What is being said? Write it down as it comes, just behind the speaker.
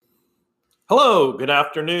Hello, good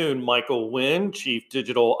afternoon. Michael Wynn, Chief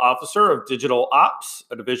Digital Officer of Digital Ops,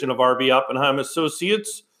 a division of RB Oppenheim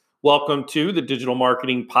Associates. Welcome to the Digital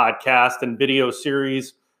Marketing Podcast and video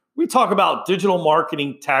series. We talk about digital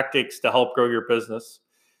marketing tactics to help grow your business.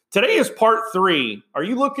 Today is part 3. Are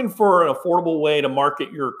you looking for an affordable way to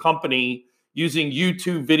market your company using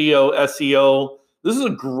YouTube video SEO? This is a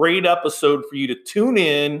great episode for you to tune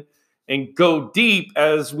in and go deep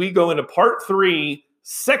as we go into part 3.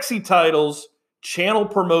 Sexy titles, channel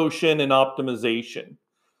promotion, and optimization.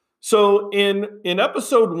 So in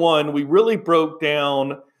episode 1, we really broke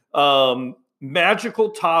down magical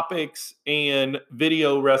topics and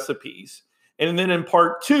video recipes. And then in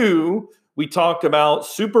part 2, we talked about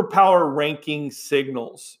superpower ranking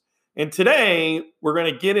signals. And today, we're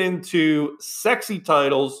going to get into sexy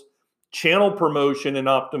titles, channel promotion, and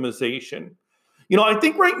optimization. You know, I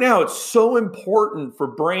think right now it's so important for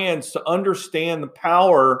brands to understand the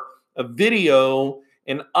power of video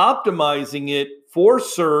and optimizing it for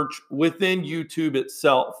search within YouTube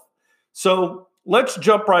itself. So let's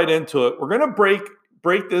jump right into it. We're going to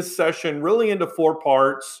break this session really into 4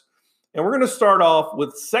 parts, and we're going to start off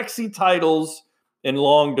with sexy titles and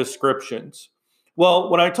long descriptions. Well,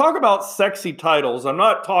 when I talk about sexy titles, I'm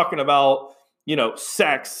not talking about,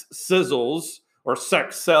 sex sizzles or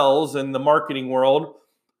sex sells in the marketing world.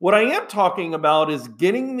 What I am talking about is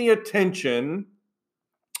getting the attention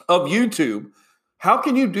of YouTube. How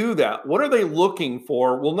can you do that? What are they looking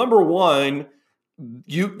for? Well, number one,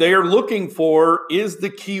 they are looking for, is the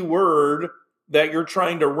keyword that you're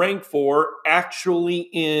trying to rank for actually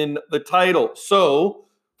in the title? So,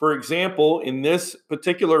 for example, in this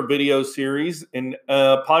particular video series and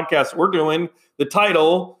podcast we're doing, the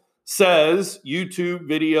title says YouTube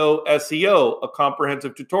video SEO, a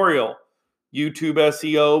comprehensive tutorial. YouTube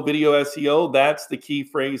SEO, video SEO, that's the key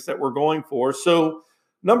phrase that we're going for. So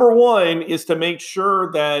number one is to make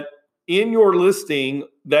sure that in your listing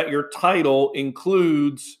that your title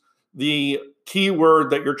includes the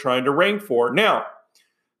keyword that you're trying to rank for. Now,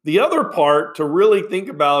 the other part to really think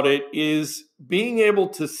about it is being able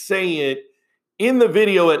to say it in the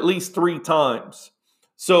video at least 3 times.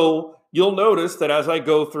 So you'll notice that as I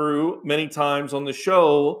go through many times on the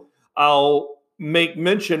show, I'll make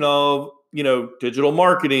mention of, digital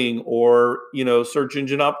marketing or, search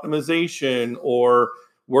engine optimization or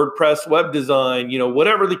WordPress web design,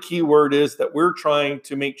 whatever the keyword is that we're trying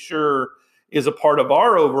to make sure is a part of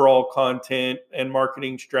our overall content and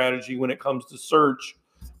marketing strategy when it comes to search.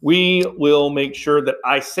 We will make sure that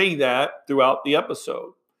I say that throughout the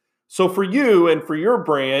episode. So for you and for your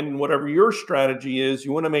brand and whatever your strategy is,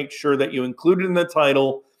 you want to make sure that you include it in the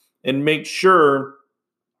title and make sure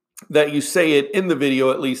that you say it in the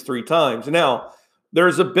video at least 3 times. Now,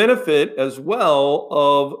 there's a benefit as well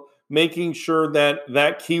of making sure that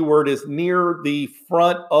that keyword is near the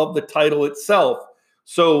front of the title itself.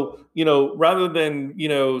 So, rather than,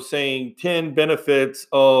 saying 10 benefits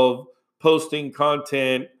of posting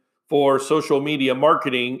content for social media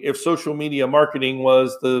marketing, if social media marketing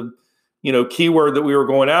was the keyword that we were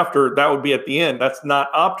going after, that would be at the end. That's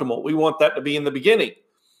not optimal. We want that to be in the beginning.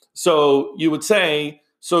 So you would say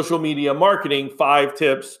social media marketing, 5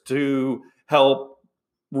 tips to help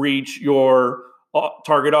reach your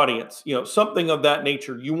target audience, something of that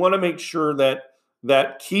nature. You want to make sure that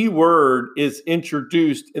that keyword is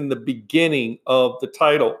introduced in the beginning of the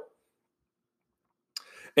title.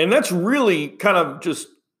 And that's really kind of just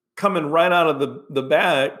coming right out of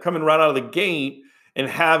the gate and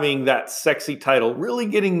having that sexy title, really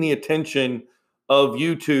getting the attention of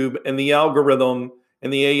YouTube and the algorithm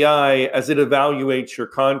and the AI as it evaluates your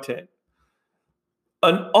content.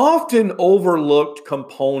 An often overlooked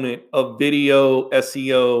component of video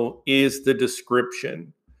SEO is the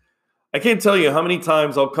description. I can't tell you how many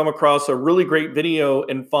times I'll come across a really great video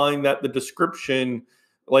and find that the description,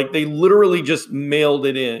 like they literally just mailed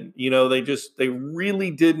it in. They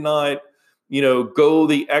really did not, go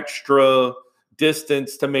the extra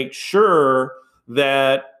distance to make sure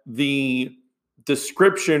that the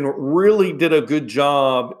description really did a good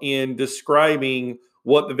job in describing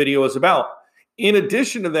what the video is about. In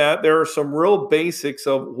addition to that, there are some real basics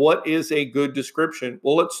of what is a good description.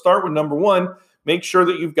 Well, let's start with number 1. Make sure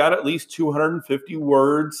that you've got at least 250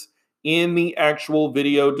 words in the actual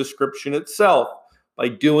video description itself. By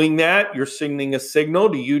doing that, you're sending a signal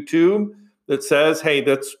to YouTube that says, hey,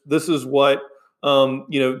 this is what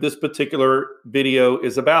this particular video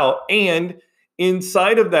is about. And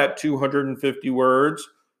inside of that 250 words,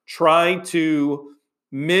 try to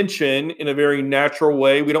mention in a very natural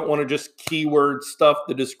way. We don't want to just keyword stuff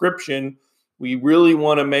the description. We really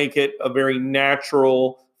want to make it a very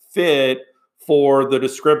natural fit for the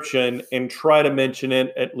description and try to mention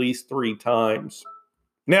it at least 3 times.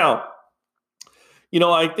 Now,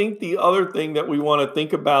 I think the other thing that we want to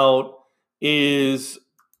think about is,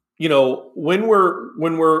 when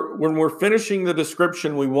we're finishing the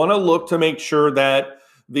description, we want to look to make sure that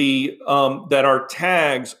that our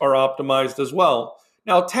tags are optimized as well.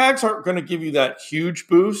 Now, tags aren't going to give you that huge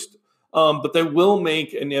boost, but they will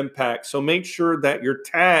make an impact. So make sure that your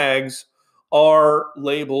tags are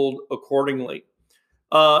labeled accordingly.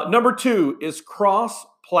 Number 2 is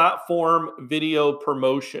cross-platform video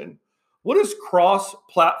promotion. What is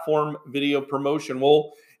cross-platform video promotion?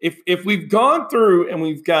 Well, if we've gone through and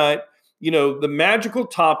we've got, the magical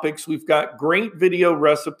topics, we've got great video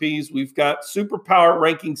recipes, we've got superpower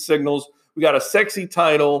ranking signals, we got a sexy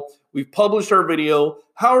title, we've published our video.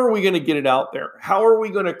 How are we going to get it out there? How are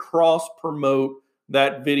we going to cross-promote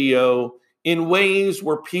that video in ways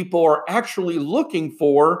where people are actually looking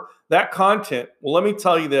for that content? Well, let me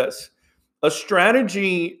tell you this. A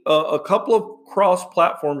strategy, a couple of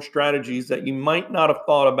cross-platform strategies that you might not have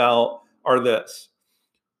thought about are this.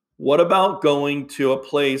 What about going to a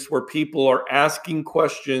place where people are asking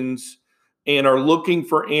questions and are looking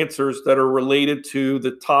for answers that are related to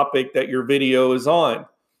the topic that your video is on?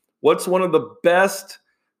 What's one of the best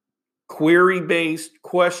query-based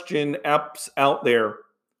question apps out there?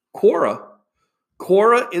 Quora.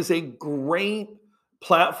 Quora is a great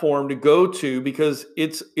platform to go to because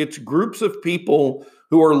it's groups of people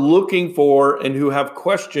who are looking for and who have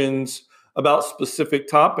questions about specific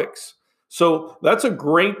topics. So that's a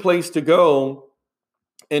great place to go.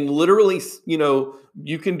 And literally,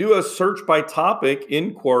 you can do a search by topic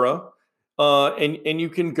in Quora, and you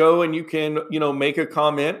can go and you can, make a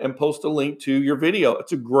comment and post a link to your video.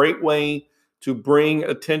 It's a great way to bring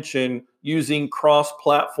attention using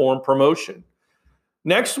cross-platform promotion.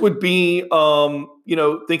 Next would be, think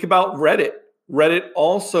about Reddit. Reddit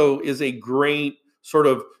also is a great sort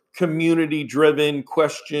of community-driven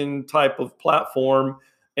question type of platform.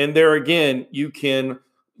 And there again, you can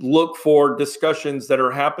look for discussions that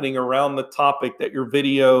are happening around the topic that your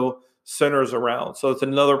video centers around. So it's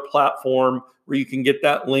another platform where you can get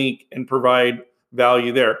that link and provide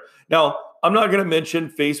value there. Now, I'm not going to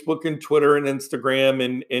mention Facebook and Twitter and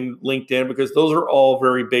Instagram and LinkedIn because those are all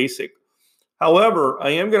very basic. However,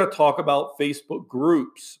 I am going to talk about Facebook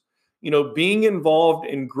groups. Being involved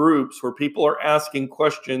in groups where people are asking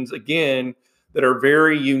questions, again, that are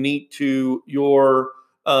very unique to your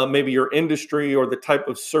maybe your industry or the type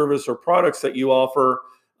of service or products that you offer.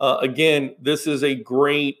 Again, this is a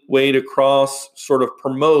great way to cross sort of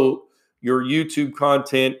promote your YouTube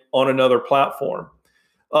content on another platform.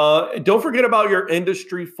 Don't forget about your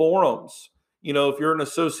industry forums. If you're an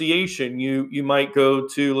association, you might go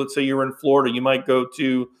to, let's say you're in Florida, you might go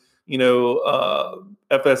to,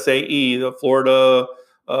 FSAE, the Florida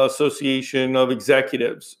Association of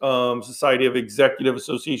Executives, Society of Executive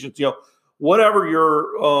Associations, whatever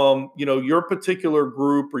your particular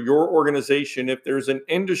group or your organization, if there's an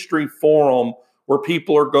industry forum where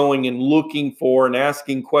people are going and looking for and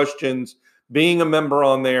asking questions, being a member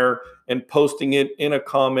on there and posting it in a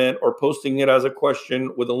comment or posting it as a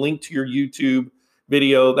question with a link to your YouTube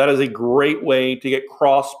video, that is a great way to get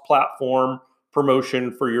cross-platform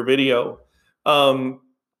promotion for your video. On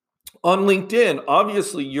LinkedIn,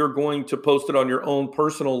 obviously, you're going to post it on your own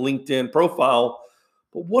personal LinkedIn profile.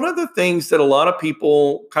 But one of the things that a lot of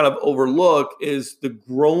people kind of overlook is the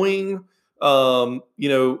growing,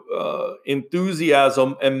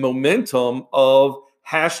 enthusiasm and momentum of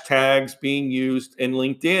hashtags being used in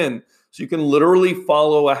LinkedIn. So you can literally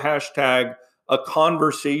follow a hashtag, a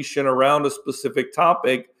conversation around a specific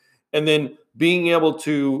topic, and then being able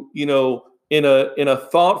to, in a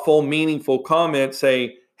thoughtful, meaningful comment,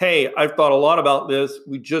 say, hey, I've thought a lot about this.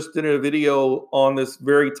 We just did a video on this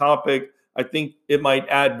very topic. I think it might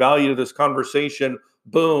add value to this conversation.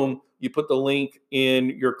 Boom, you put the link in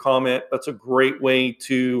your comment. That's a great way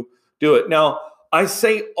to do it. Now, I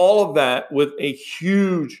say all of that with a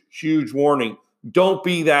huge, huge warning. Don't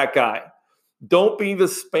be that guy. Don't be the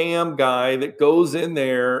spam guy that goes in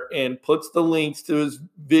there and puts the links to his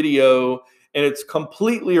video and it's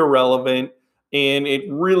completely irrelevant and it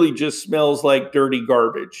really just smells like dirty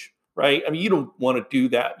garbage, right? I mean, you don't want to do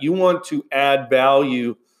that. You want to add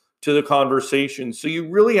value to the conversation. So you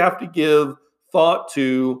really have to give thought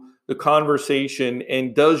to the conversation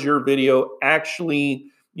and does your video actually,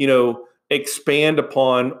 expand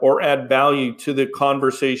upon or add value to the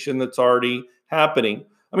conversation that's already happening.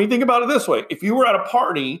 I mean, think about it this way. If you were at a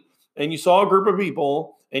party and you saw a group of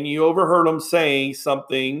people and you overheard them say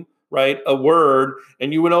something, right, a word,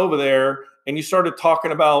 and you went over there and you started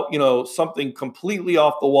talking about, something completely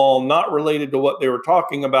off the wall, not related to what they were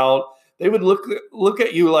talking about, they would look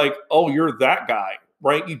at you like, oh, you're that guy,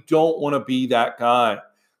 right? You don't want to be that guy.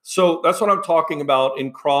 So that's what I'm talking about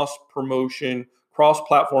in cross promotion,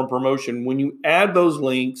 cross-platform promotion. When you add those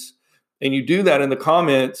links and you do that in the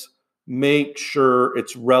comments, make sure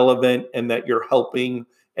it's relevant and that you're helping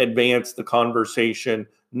advance the conversation,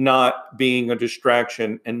 not being a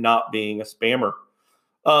distraction and not being a spammer.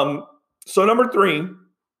 So number 3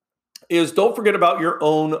 is don't forget about your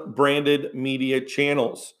own branded media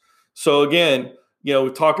channels. So again,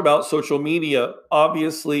 we talked about social media.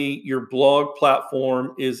 Obviously, your blog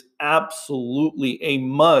platform is absolutely a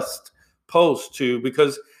must post to,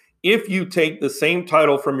 because if you take the same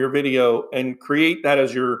title from your video and create that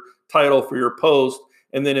as your title for your post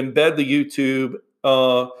and then embed the YouTube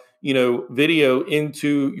video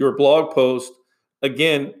into your blog post,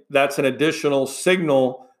 again, that's an additional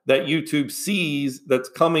signal that YouTube sees that's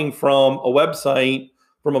coming from a website,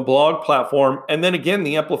 from a blog platform. And then again,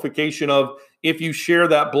 the amplification of if you share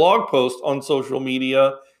that blog post on social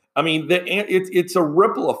media, I mean, it's a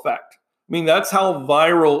ripple effect. I mean, that's how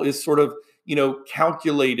viral is sort of,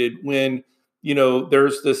 calculated when,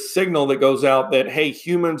 there's this signal that goes out that, hey,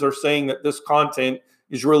 humans are saying that this content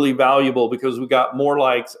is really valuable because we got more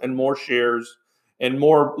likes and more shares and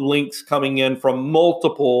more links coming in from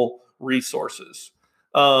multiple resources.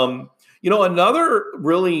 Another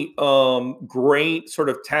really great sort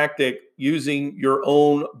of tactic using your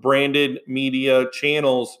own branded media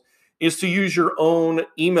channels is to use your own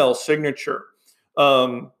email signature.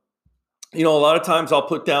 A lot of times I'll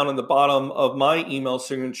put down in the bottom of my email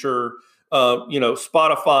signature,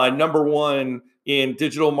 Spotify #1 in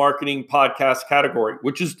digital marketing podcast category,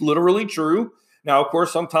 which is literally true. Now, of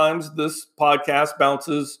course, sometimes this podcast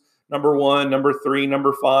bounces #1, #3,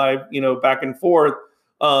 #5, back and forth.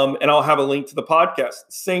 And I'll have a link to the podcast.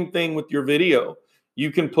 Same thing with your video.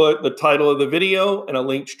 You can put the title of the video and a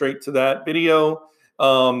link straight to that video.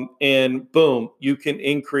 And boom, you can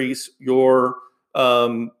increase your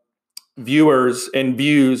viewers and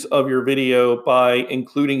views of your video by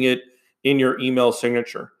including it in your email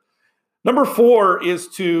signature. Number 4 is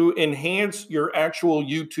to enhance your actual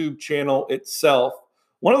YouTube channel itself.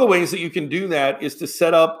 One of the ways that you can do that is to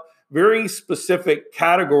set up very specific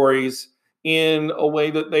categories in a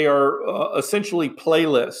way that they are essentially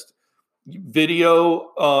playlist.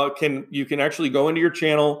 Video you can actually go into your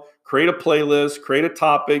channel, create a playlist, create a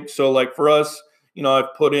topic. So like for us,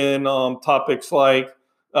 I've put in topics like,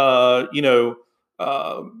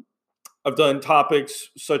 I've done topics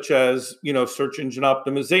such as, search engine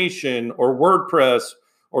optimization or WordPress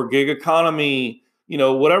or gig economy,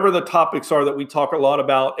 whatever the topics are that we talk a lot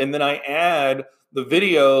about. And then I add the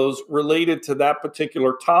videos related to that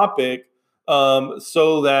particular topic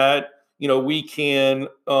so that, we can,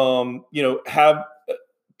 have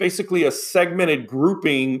basically a segmented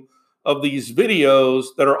grouping of these videos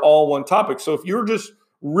that are all one topic. So if you're just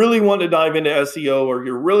really wanting to dive into SEO or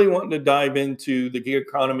you're really wanting to dive into the gig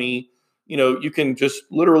economy, you can just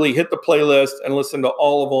literally hit the playlist and listen to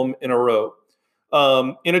all of them in a row.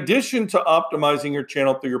 In addition to optimizing your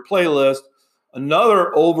channel through your playlist,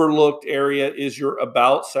 another overlooked area is your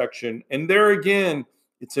About section. And there again,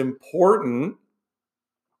 it's important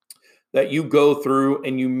that you go through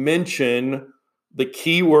and you mention the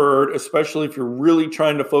keyword, especially if you're really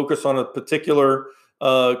trying to focus on a particular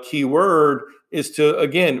keyword, is to,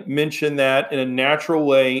 again, mention that in a natural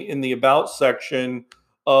way in the About section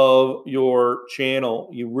of your channel.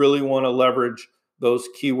 You really want to leverage those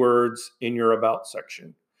keywords in your About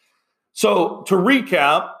section. So to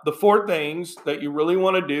recap, the 4 things that you really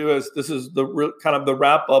want to do, as this is the kind of the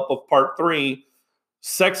wrap up of part 3,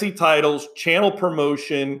 sexy titles, channel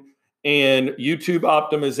promotion, and YouTube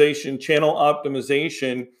optimization, channel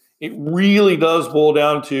optimization. It really does boil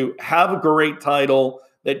down to have a great title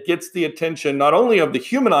that gets the attention not only of the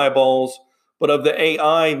human eyeballs, but of the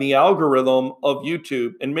AI and the algorithm of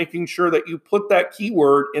YouTube, and making sure that you put that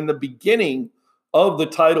keyword in the beginning of the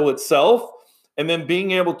title itself, and then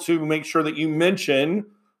being able to make sure that you mention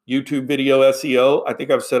YouTube video SEO. I think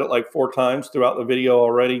I've said it like 4 times throughout the video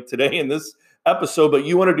already today in this episode, but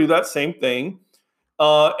you want to do that same thing.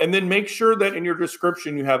 And then make sure that in your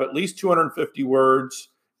description, you have at least 250 words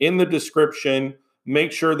in the description.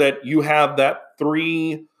 Make sure that you have that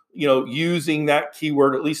 3, using that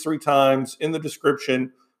keyword at least 3 times in the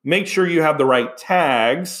description. Make sure you have the right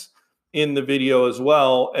tags in the video as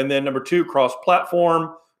well. And then number 2,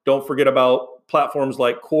 cross-platform. Don't forget about platforms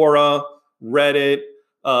like Quora, Reddit,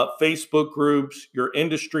 Facebook groups, your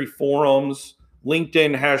industry forums,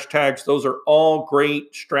 LinkedIn hashtags. Those are all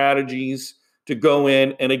great strategies to go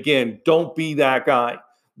in. And again, don't be that guy.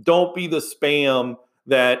 Don't be the spam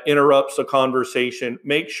that interrupts a conversation.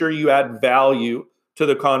 Make sure you add value to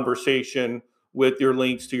the conversation with your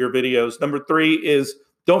links to your videos. Number 3 is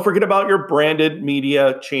don't forget about your branded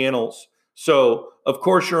media channels. So, of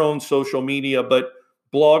course, your own social media, but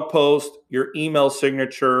blog post, your email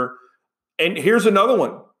signature. And here's another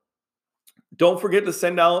one. Don't forget to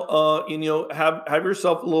send out, have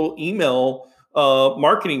yourself a little email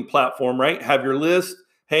marketing platform, right? Have your list.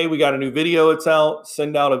 Hey, we got a new video. It's out.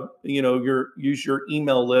 Send out use your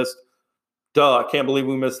email list. Duh, I can't believe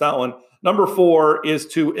we missed that one. Number 4 is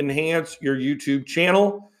to enhance your YouTube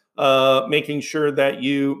channel, making sure that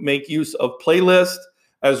you make use of playlists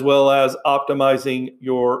as well as optimizing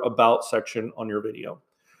your about section on your video.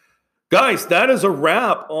 Guys, that is a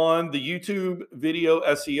wrap on the YouTube video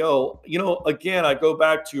SEO. Again, I go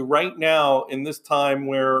back to right now in this time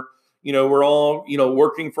where, we're all,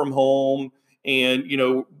 working from home and,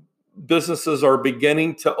 businesses are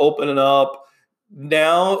beginning to open up.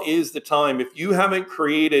 Now is the time. If you haven't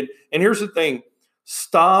created, and here's the thing,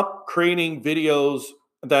 stop creating videos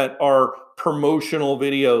that are promotional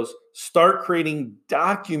videos. Start creating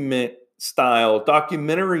documentary style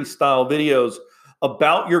videos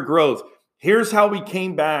about your growth. Here's how we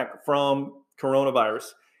came back from coronavirus.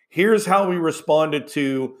 Here's how we responded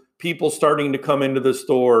to people starting to come into the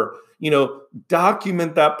store.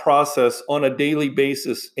 Document that process on a daily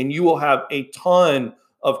basis, and you will have a ton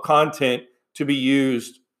of content to be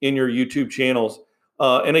used in your YouTube channels.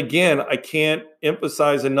 And again, I can't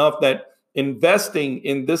emphasize enough that investing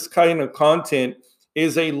in this kind of content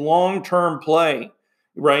is a long-term play,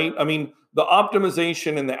 right? I mean, the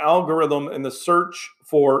optimization and the algorithm and the search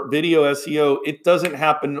for video SEO, it doesn't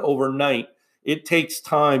happen overnight. It takes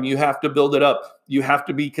time. You have to build it up. You have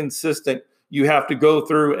to be consistent. You have to go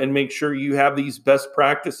through and make sure you have these best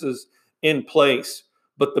practices in place.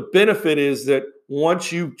 But the benefit is that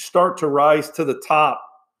once you start to rise to the top,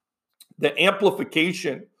 the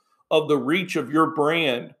amplification of the reach of your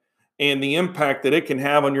brand and the impact that it can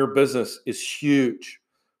have on your business is huge.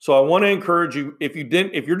 So I want to encourage you, if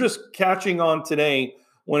you're just catching on today, I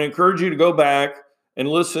want to encourage you to go back and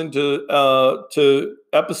listen to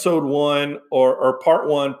episode 1 or part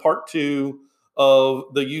 1, part 2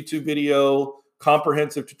 of the YouTube video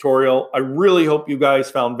comprehensive tutorial. I really hope you guys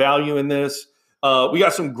found value in this. We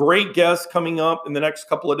got some great guests coming up in the next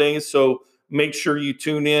couple of days, so make sure you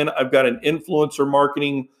tune in. I've got an influencer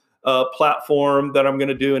marketing platform that I'm going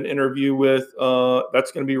to do an interview with.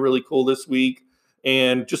 That's going to be really cool this week.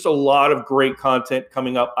 And just a lot of great content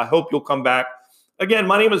coming up. I hope you'll come back. Again,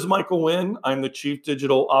 my name is Michael Wynn. I'm the Chief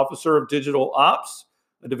Digital Officer of Digital Ops,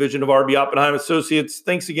 a division of RB Oppenheim Associates.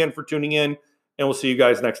 Thanks again for tuning in, and we'll see you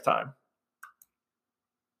guys next time.